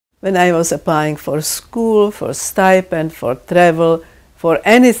when I was applying for school, for stipend, for travel, for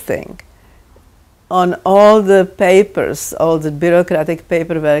anything, on all the papers, all the bureaucratic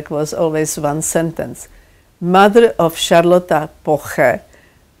paperwork was always one sentence. Mother of Charlotta Poche,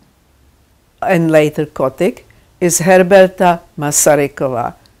 and later Kotik, is Herberta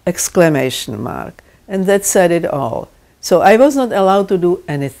Masarykova, exclamation mark. And that said it all. So I was not allowed to do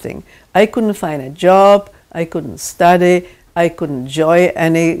anything. I couldn't find a job, I couldn't study, I couldn't join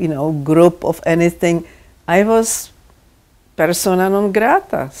any, group of anything. I was persona non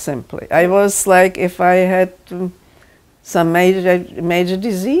grata, simply. I was like if I had some major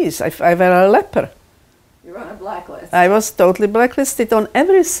disease, if I were a leper. You were on a blacklist. I was totally blacklisted on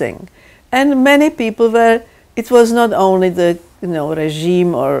everything. And many people were, it was not only the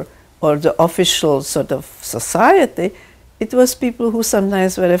regime or the official sort of society, it was people who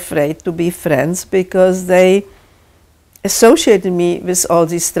sometimes were afraid to be friends because they associated me with all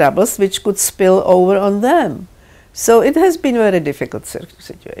these troubles which could spill over on them. So it has been a very difficult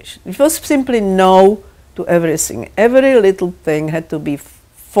situation. It was simply no to everything. Every little thing had to be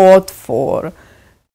fought for.